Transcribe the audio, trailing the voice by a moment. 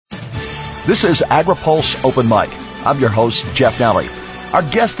This is AgriPulse Open Mic. I'm your host, Jeff Nally. Our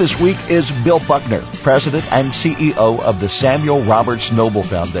guest this week is Bill Buckner, President and CEO of the Samuel Roberts Noble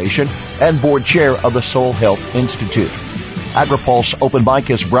Foundation and Board Chair of the Soil Health Institute. AgriPulse Open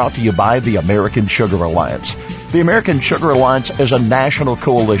Mic is brought to you by the American Sugar Alliance. The American Sugar Alliance is a national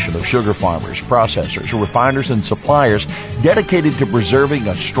coalition of sugar farmers, processors, refiners, and suppliers dedicated to preserving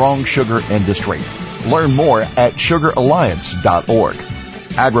a strong sugar industry. Learn more at sugaralliance.org.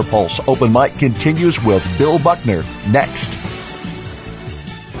 AgriPulse Open Mic continues with Bill Buckner next.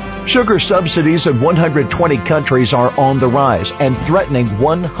 Sugar subsidies in 120 countries are on the rise and threatening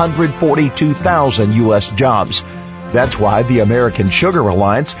 142,000 U.S. jobs. That's why the American Sugar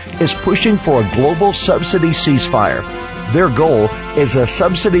Alliance is pushing for a global subsidy ceasefire. Their goal is a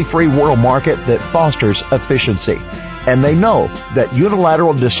subsidy-free world market that fosters efficiency. And they know that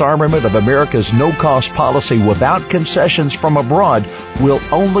unilateral disarmament of America's no-cost policy without concessions from abroad will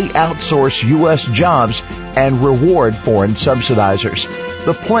only outsource U.S. jobs and reward foreign subsidizers.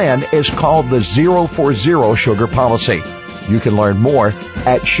 The plan is called the Zero for Zero Sugar Policy. You can learn more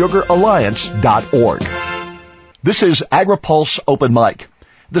at sugaralliance.org. This is AgriPulse Open Mic.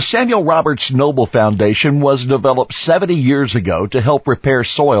 The Samuel Roberts Noble Foundation was developed 70 years ago to help repair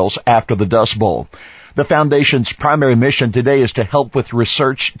soils after the Dust Bowl. The foundation's primary mission today is to help with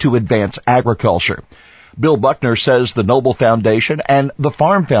research to advance agriculture. Bill Buckner says the Noble Foundation and the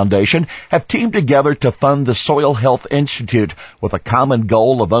Farm Foundation have teamed together to fund the Soil Health Institute with a common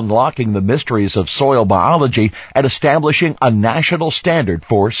goal of unlocking the mysteries of soil biology and establishing a national standard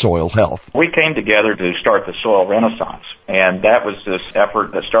for soil health. We came together to start the Soil Renaissance, and that was this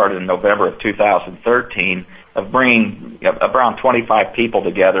effort that started in November of 2013 of bringing around 25 people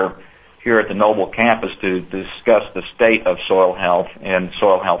together here at the Noble campus to discuss the state of soil health and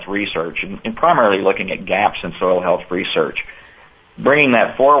soil health research, and primarily looking at gaps in soil health research. Bringing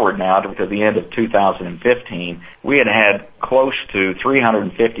that forward now to the end of 2015, we had close to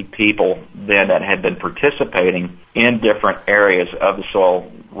 350 people then that had been participating in different areas of the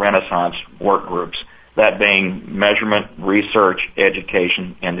Soil Renaissance work groups, that being measurement, research,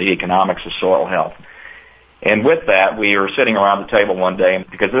 education, and the economics of soil health. And with that, we were sitting around the table one day,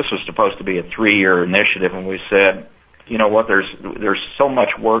 because this was supposed to be a 3-year initiative, and we said, you know what, there's so much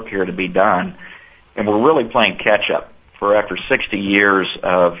work here to be done, and we're really playing catch-up for after 60 years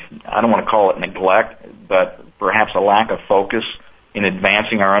of, I don't want to call it neglect, but perhaps a lack of focus in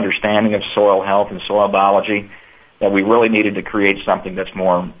advancing our understanding of soil health and soil biology, that we really needed to create something that's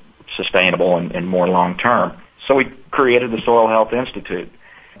more sustainable and more long-term. So we created the Soil Health Institute.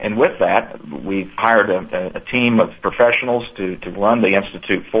 And with that, we've hired a team of professionals to run the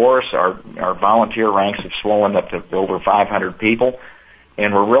Institute for us. Our volunteer ranks have swollen up to over 500 people.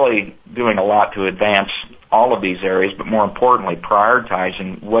 And we're really doing a lot to advance all of these areas, but more importantly,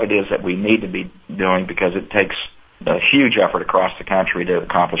 prioritizing what it is that we need to be doing, because it takes a huge effort across the country to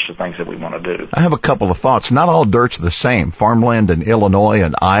accomplish the things that we want to do. I have a couple of thoughts. Not all dirt's the same. Farmland in Illinois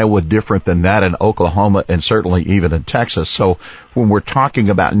and Iowa different than that in Oklahoma and certainly even in Texas. So when we're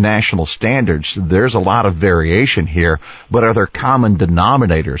talking about national standards, there's a lot of variation here, but are there common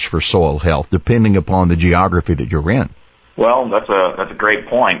denominators for soil health depending upon the geography that you're in? Well, that's a great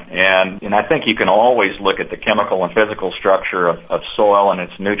point, and I think you can always look at the chemical and physical structure of soil and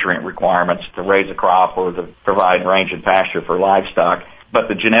its nutrient requirements to raise a crop or to provide range and pasture for livestock. But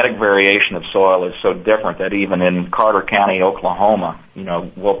the genetic variation of soil is so different that even in Carter County, Oklahoma,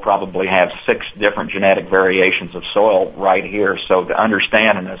 we'll probably have 6 different genetic variations of soil right here. So to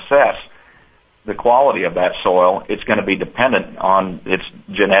understand and assess the quality of that soil, it's going to be dependent on its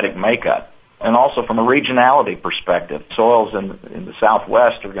genetic makeup. And also from a regionality perspective, soils in the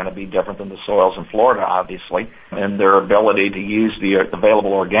Southwest are going to be different than the soils in Florida, obviously, and their ability to use the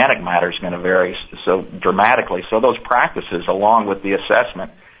available organic matter is going to vary so dramatically. So those practices, along with the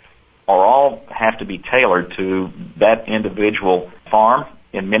assessment, all have to be tailored to that individual farm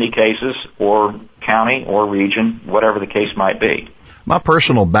in many cases, or county or region, whatever the case might be. My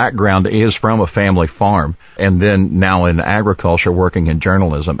personal background is from a family farm and then now in agriculture working in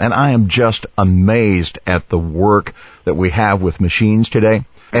journalism. And I am just amazed at the work that we have with machines today,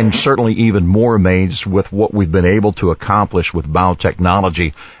 and certainly even more amazed with what we've been able to accomplish with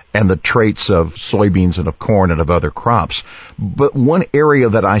biotechnology and the traits of soybeans and of corn and of other crops. But one area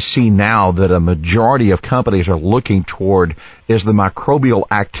that I see now that a majority of companies are looking toward is the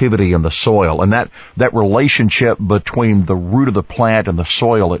microbial activity in the soil, and that relationship between the root of the plant and the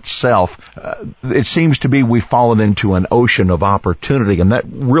soil itself. It seems to be we've fallen into an ocean of opportunity, and that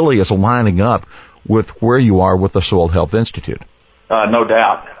really is lining up with where you are with the Soil Health Institute. No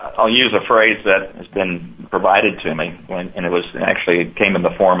doubt. I'll use a phrase that has been provided to me, and it came in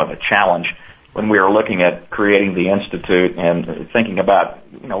the form of a challenge when we were looking at creating the Institute and thinking about,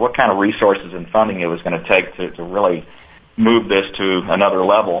 what kind of resources and funding it was going to take to really move this to another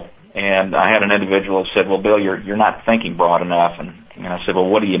level. And I had an individual who said, well, Bill, you're not thinking broad enough. And I said, well,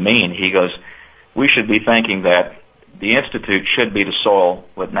 what do you mean? He goes, we should be thinking that the Institute should be to soil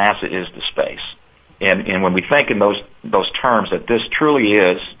what NASA is to space. And when we think in those terms, that this truly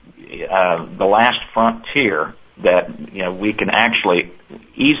is the last frontier that we can actually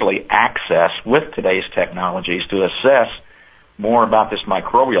easily access with today's technologies to assess more about this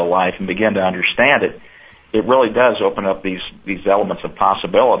microbial life and begin to understand it. It really does open up these elements of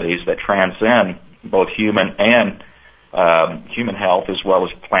possibilities that transcend both human and human health, as well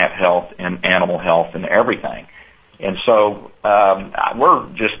as plant health and animal health and everything. And so we're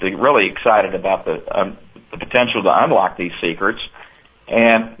just really excited about the potential to unlock these secrets.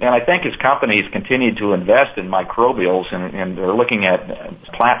 And I think as companies continue to invest in microbials and they're looking at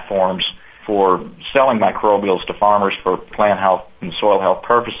platforms for selling microbials to farmers for plant health and soil health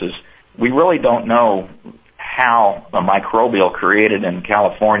purposes, we really don't know how a microbial created in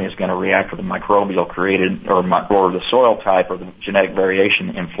California is going to react with a microbial created or the soil type or the genetic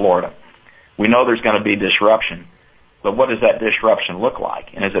variation in Florida. We know there's going to be disruption. But what does that disruption look like?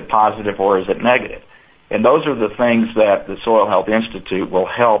 And is it positive or is it negative? And those are the things that the Soil Health Institute will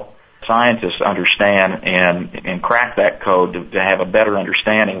help scientists understand and crack that code to have a better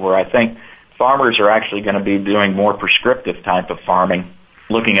understanding, where I think farmers are actually going to be doing more prescriptive type of farming,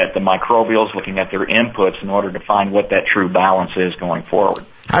 looking at the microbials, looking at their inputs in order to find what that true balance is going forward.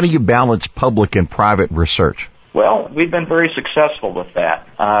 How do you balance public and private research? Well, we've been very successful with that.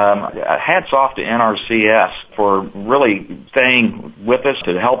 Hats off to NRCS for really staying with us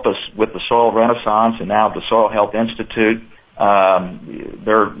to help us with the Soil Renaissance and now the Soil Health Institute.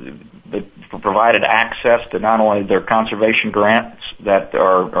 They've provided access to not only their conservation grants that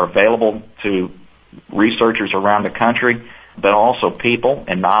are available to researchers around the country, but also people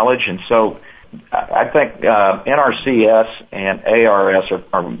and knowledge. And so I think NRCS and ARS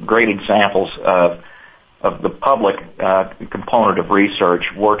are great examples of the public component of research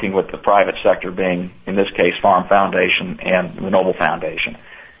working with the private sector, being, in this case, Farm Foundation and the Noble Foundation.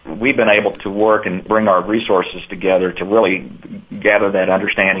 We've been able to work and bring our resources together to really gather that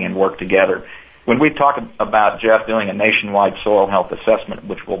understanding and work together. When we talk about, Jeff, doing a nationwide soil health assessment,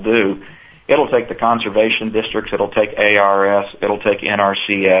 which we'll do, it'll take the conservation districts, it'll take ARS, it'll take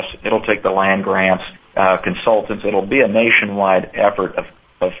NRCS, it'll take the land grants, consultants. It'll be a nationwide effort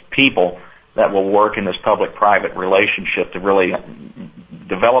of people that will work in this public-private relationship to really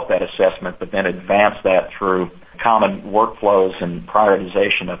develop that assessment, but then advance that through common workflows and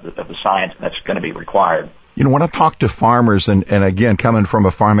prioritization of the science that's going to be required. When I talk to farmers, and again, coming from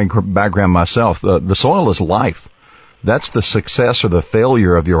a farming background myself, the soil is life. That's the success or the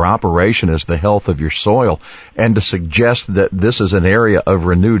failure of your operation, is the health of your soil. And to suggest that this is an area of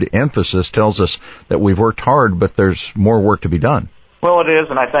renewed emphasis tells us that we've worked hard, but there's more work to be done. Well, it is,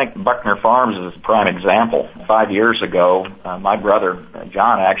 and I think Buckner Farms is a prime example. 5 years ago, my brother,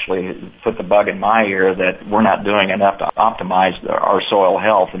 John, actually put the bug in my ear that we're not doing enough to optimize our soil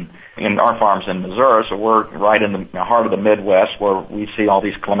health. And in our farm's in Missouri, so we're right in the heart of the Midwest, where we see all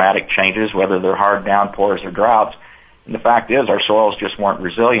these climatic changes, whether they're hard downpours or droughts. And the fact is, our soils just weren't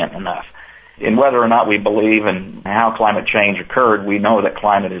resilient enough. And whether or not we believe in how climate change occurred, we know that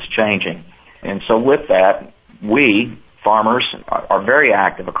climate is changing. And so with that, farmers are very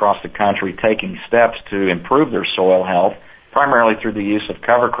active across the country, taking steps to improve their soil health, primarily through the use of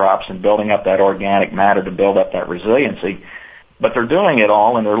cover crops and building up that organic matter to build up that resiliency. But they're doing it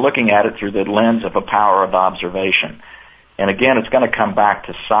all, and they're looking at it through the lens of a power of observation. And again, it's going to come back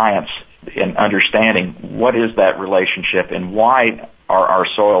to science in understanding what is that relationship and why are our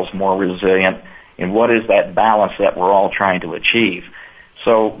soils more resilient, and what is that balance that we're all trying to achieve.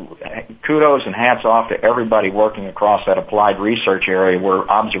 So kudos and hats off to everybody working across that applied research area, where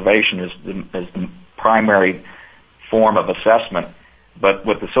observation is the primary form of assessment. But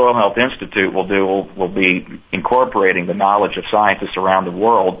what the Soil Health Institute will do will be incorporating the knowledge of scientists around the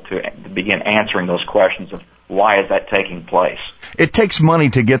world to begin answering those questions of why is that taking place. It takes money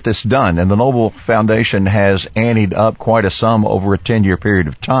to get this done, and the Noble Foundation has anteed up quite a sum over a 10-year period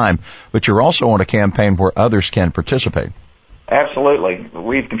of time, but you're also on a campaign where others can participate. Absolutely.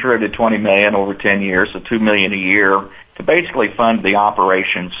 We've contributed $20 million over 10 years, so $2 million a year, to basically fund the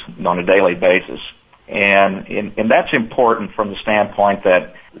operations on a daily basis. And that's important from the standpoint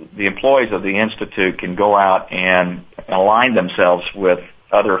that the employees of the Institute can go out and align themselves with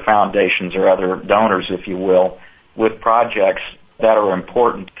other foundations or other donors, if you will, with projects that are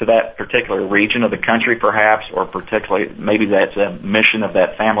important to that particular region of the country perhaps, or particularly maybe that's a mission of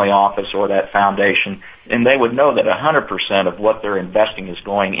that family office or that foundation, and they would know that 100% of what they're investing is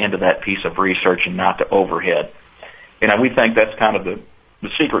going into that piece of research and not to overhead. We think that's kind of the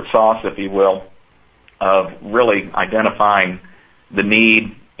secret sauce, if you will, of really identifying the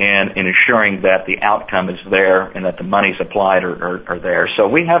need and ensuring that the outcome is there and that the monies applied are there. So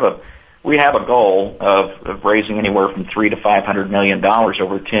we have a goal of raising anywhere from $300 to $500 million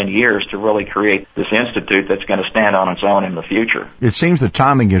over 10 years to really create this institute that's going to stand on its own in the future. It seems the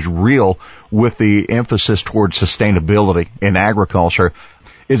timing is real with the emphasis towards sustainability in agriculture.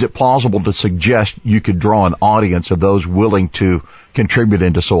 Is it plausible to suggest you could draw an audience of those willing to contribute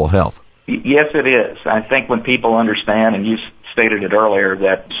into soil health? Yes, it is. I think when people understand, and you stated it earlier,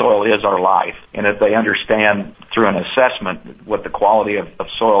 that soil is our life, and if they understand through an assessment what the quality of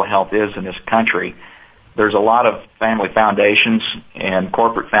soil health is in this country, there's a lot of family foundations and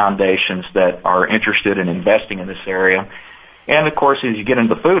corporate foundations that are interested in investing in this area. And, of course, as you get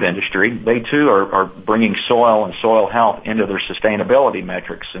into the food industry, they, too, are bringing soil and soil health into their sustainability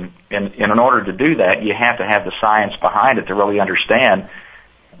metrics. And in order to do that, you have to have the science behind it to really understand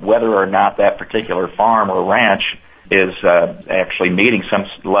whether or not that particular farm or ranch is actually meeting some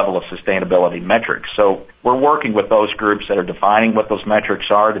level of sustainability metrics. So we're working with those groups that are defining what those metrics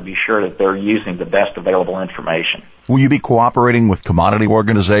are to be sure that they're using the best available information. Will you be cooperating with commodity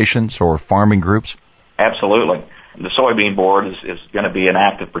organizations or farming groups? Absolutely. The Soybean Board is going to be an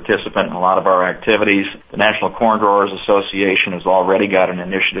active participant in a lot of our activities. The National Corn Growers Association has already got an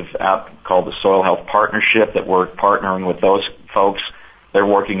initiative out called the Soil Health Partnership that we're partnering with those folks. They're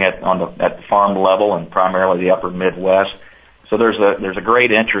working at the farm level and primarily the upper Midwest. So there's a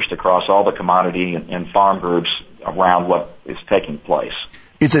great interest across all the commodity and farm groups around what is taking place.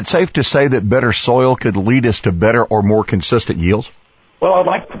 Is it safe to say that better soil could lead us to better or more consistent yields? Well, I'd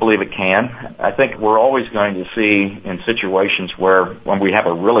like to believe it can. I think we're always going to see in situations where when we have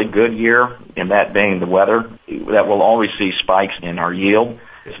a really good year, and that being the weather, that we'll always see spikes in our yield.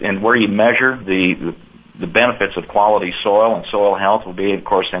 And where you measure the benefits of quality soil and soil health will be, of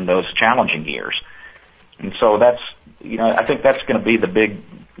course, in those challenging years. And so I think that's going to be the big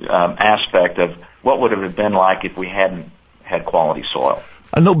aspect of what would it have been like if we hadn't had quality soil.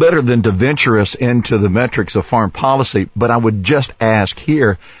 I know better than to venture us into the metrics of farm policy, but I would just ask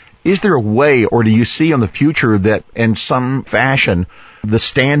here, is there a way, or do you see in the future that in some fashion the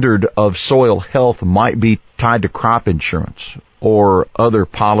standard of soil health might be tied to crop insurance or other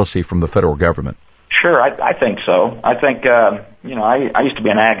policy from the federal government? Sure, I think so. I think, I used to be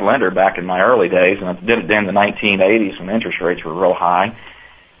an ag lender back in my early days, and I did it in the 1980s when interest rates were real high.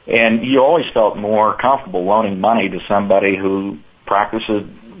 And you always felt more comfortable loaning money to somebody who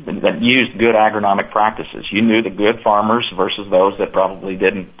that used good agronomic practices. You knew the good farmers versus those that probably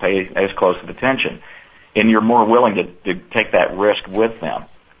didn't pay as close of attention. And you're more willing to take that risk with them.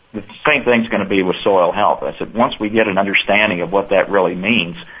 The same thing's going to be with soil health. I said, once we get an understanding of what that really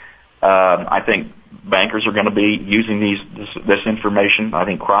means, I think bankers are going to be using this information. I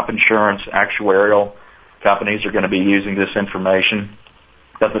think crop insurance, actuarial companies are going to be using this information.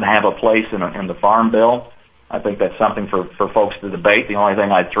 Does it have a place in the farm bill? I think that's something for folks to debate. The only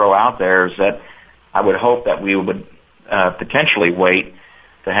thing I'd throw out there is that I would hope that we would potentially wait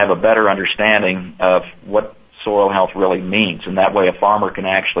to have a better understanding of what soil health really means, and that way a farmer can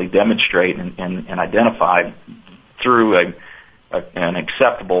actually demonstrate and identify through an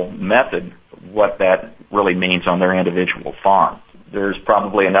acceptable method what that really means on their individual farm. There's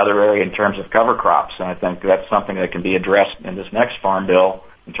probably another area in terms of cover crops, and I think that's something that can be addressed in this next farm bill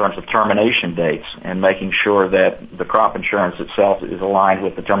in terms of termination dates and making sure that the crop insurance itself is aligned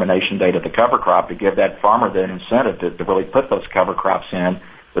with the termination date of the cover crop to give that farmer the incentive to really put those cover crops in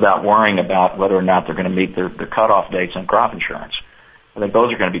without worrying about whether or not they're going to meet their cutoff dates on crop insurance. I think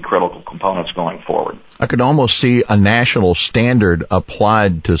those are going to be critical components going forward. I could almost see a national standard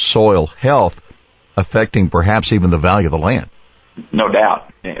applied to soil health affecting perhaps even the value of the land. No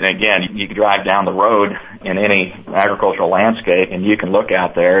doubt. And again, you can drive down the road in any agricultural landscape and you can look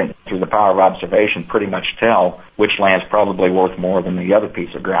out there and through the power of observation pretty much tell which land's probably worth more than the other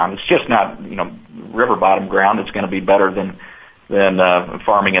piece of ground. It's just not, river bottom ground that's going to be better than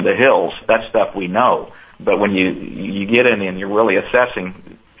farming in the hills. That stuff we know. But when you get in and you're really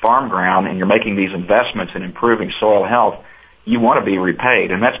assessing farm ground and you're making these investments in improving soil health, you want to be repaid.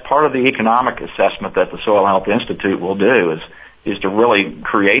 And that's part of the economic assessment that the Soil Health Institute will do is to really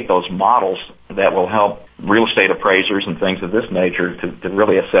create those models that will help real estate appraisers and things of this nature to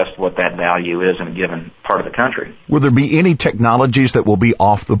really assess what that value is in a given part of the country. Will there be any technologies that will be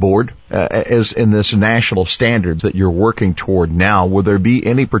off the board as in this national standards that you're working toward now? Will there be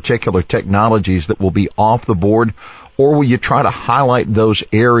any particular technologies that will be off the board, or will you try to highlight those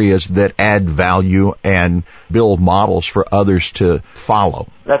areas that add value and build models for others to follow?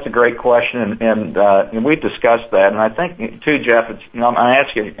 That's a great question, and we've discussed that. And I think too, Jeff, I'm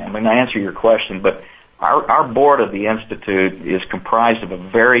going to answer your question, but our board of the Institute is comprised of a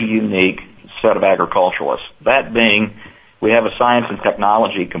very unique set of agriculturalists. That being, we have a science and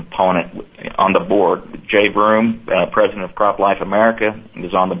technology component on the board. Jay Broom, president of CropLife America,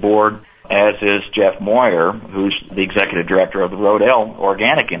 is on the board, as is Jeff Moyer, who's the executive director of the Rodale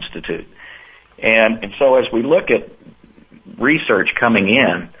Organic Institute. And so as we look at research coming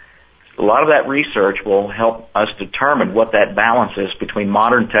in, a lot of that research will help us determine what that balance is between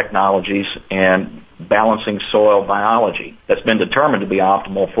modern technologies and balancing soil biology that's been determined to be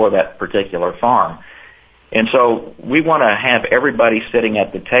optimal for that particular farm. And so we want to have everybody sitting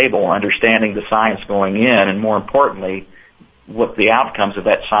at the table understanding the science going in, and more importantly, what the outcomes of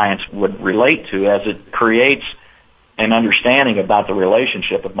that science would relate to as it creates an understanding about the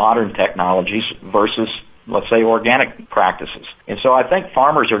relationship of modern technologies versus, let's say, organic practices. And so I think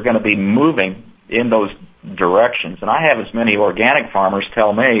farmers are going to be moving in those directions. And I have as many organic farmers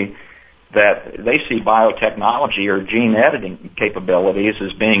tell me that they see biotechnology or gene editing capabilities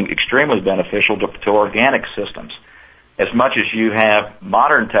as being extremely beneficial to organic systems. As much as you have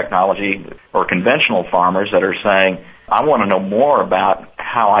modern technology or conventional farmers that are saying, I want to know more about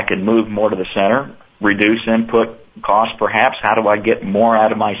how I can move more to the center, reduce input costs perhaps, how do I get more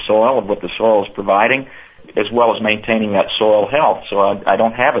out of my soil of what the soil is providing, as well as maintaining that soil health so I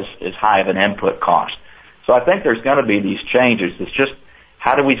don't have as high of an input cost. So I think there's going to be these changes. It's just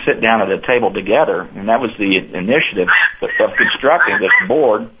how do we sit down at a table together, and that was the initiative of constructing this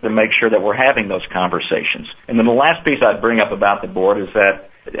board to make sure that we're having those conversations. And then the last piece I'd bring up about the board is that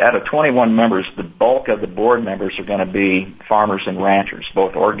out of 21 members, the bulk of the board members are going to be farmers and ranchers,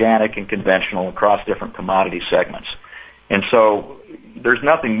 both organic and conventional across different commodity segments. And so there's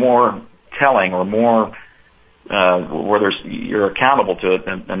nothing more telling or more where you're accountable to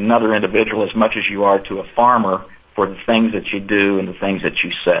another individual as much as you are to a farmer for the things that you do and the things that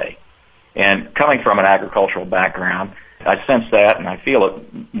you say. And coming from an agricultural background, I sense that and I feel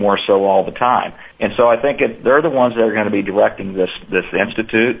it more so all the time. And so I think they're the ones that are going to be directing this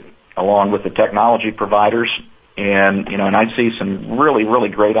institute along with the technology providers. And I see some really, really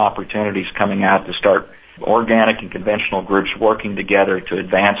great opportunities coming out to start organic and conventional groups working together to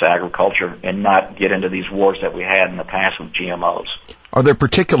advance agriculture and not get into these wars that we had in the past with GMOs. Are there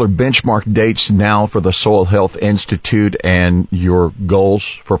particular benchmark dates now for the Soil Health Institute and your goals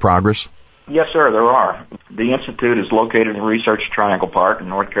for progress? Yes, sir, there are. The Institute is located in Research Triangle Park in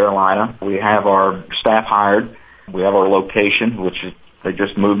North Carolina. We have our staff hired. We have our location, which is, they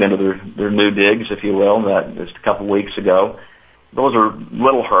just moved into their new digs, if you will, just a couple weeks ago. Those are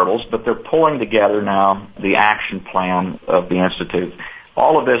little hurdles, but they're pulling together now the action plan of the Institute.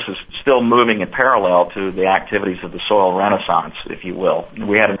 All of this is still moving in parallel to the activities of the Soil Renaissance, if you will.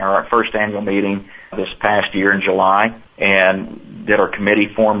 We had our first annual meeting this past year in July and did our committee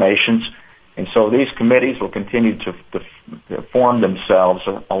formations. And so these committees will continue to form themselves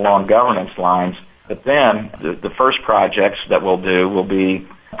along governance lines. But then the first projects that we'll do will be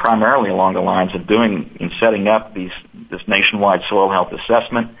primarily along the lines of doing and setting up this nationwide soil health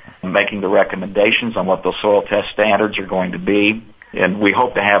assessment and making the recommendations on what those soil test standards are going to be. And we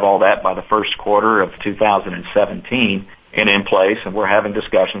hope to have all that by the first quarter of 2017 and in place. And we're having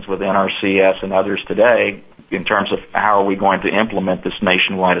discussions with NRCS and others today in terms of how are we going to implement this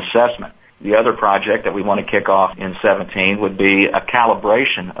nationwide assessment. The other project that we want to kick off in 2017 would be a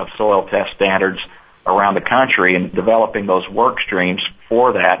calibration of soil test standards around the country and developing those work streams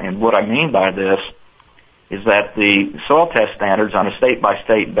for that. And what I mean by this is that the soil test standards on a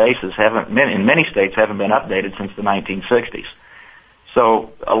state-by-state basis in many states haven't been updated since the 1960s.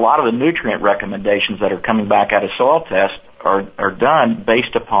 So a lot of the nutrient recommendations that are coming back out of soil tests are done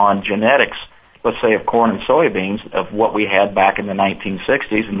based upon genetics, let's say of corn and soybeans, of what we had back in the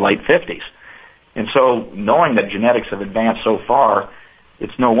 1960s and late 50s. And so knowing that genetics have advanced so far,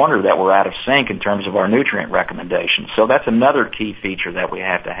 it's no wonder that we're out of sync in terms of our nutrient recommendations. So that's another key feature that we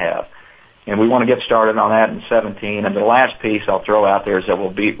have to have. And we want to get started on that in 2017. And the last piece I'll throw out there is that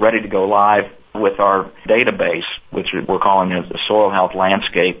we'll be ready to go live with our database, which we're calling the Soil Health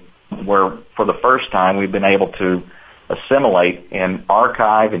Landscape, where for the first time we've been able to assimilate and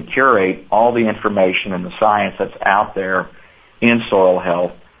archive and curate all the information and the science that's out there in soil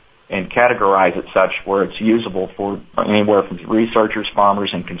health and categorize it such where it's usable for anywhere from researchers,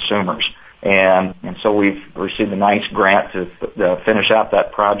 farmers, and consumers. And so we've received a nice grant to finish out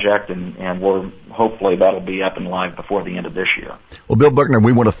that project, and we're hopefully that'll be up and live before the end of this year. Well, Bill Buckner,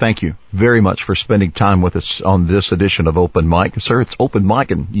 we want to thank you very much for spending time with us on this edition of Open Mic. Sir, it's Open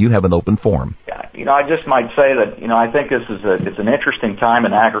Mic, and you have an open forum. Yeah, I just might say that, I think this is it's an interesting time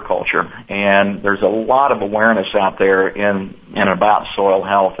in agriculture, and there's a lot of awareness out there in and about soil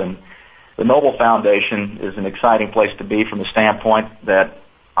health, and the Noble Foundation is an exciting place to be from the standpoint that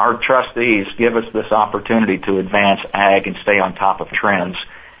our trustees give us this opportunity to advance ag and stay on top of trends.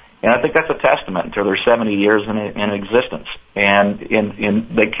 And I think that's a testament to their 70 years in existence. And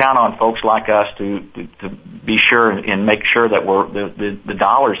they count on folks like us to be sure and make sure that the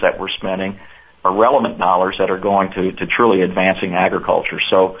dollars that we're spending are relevant dollars that are going to truly advancing agriculture.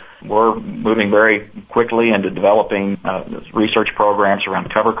 So we're moving very quickly into developing research programs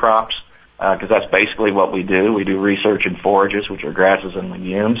around cover crops, because that's basically what we do. We do research in forages, which are grasses and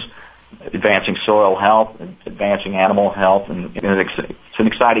legumes, advancing soil health, advancing animal health, and it's an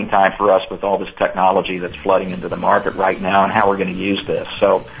exciting time for us with all this technology that's flooding into the market right now and how we're going to use this.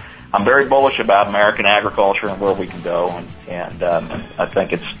 So I'm very bullish about American agriculture and where we can go, and I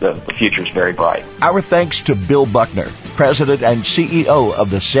think the future is very bright. Our thanks to Bill Buckner, President and CEO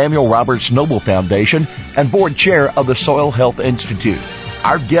of the Samuel Roberts Noble Foundation and Board Chair of the Soil Health Institute.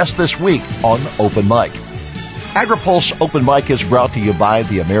 Our guest this week on Open Mic. AgriPulse Open Mic is brought to you by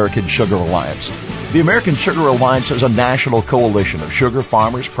the American Sugar Alliance. The American Sugar Alliance is a national coalition of sugar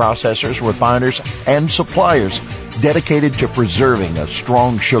farmers, processors, refiners, and suppliers dedicated to preserving a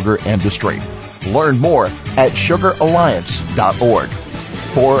strong sugar industry. Learn more at sugaralliance.org.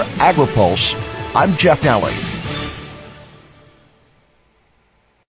 For AgriPulse, I'm Jeff Nally.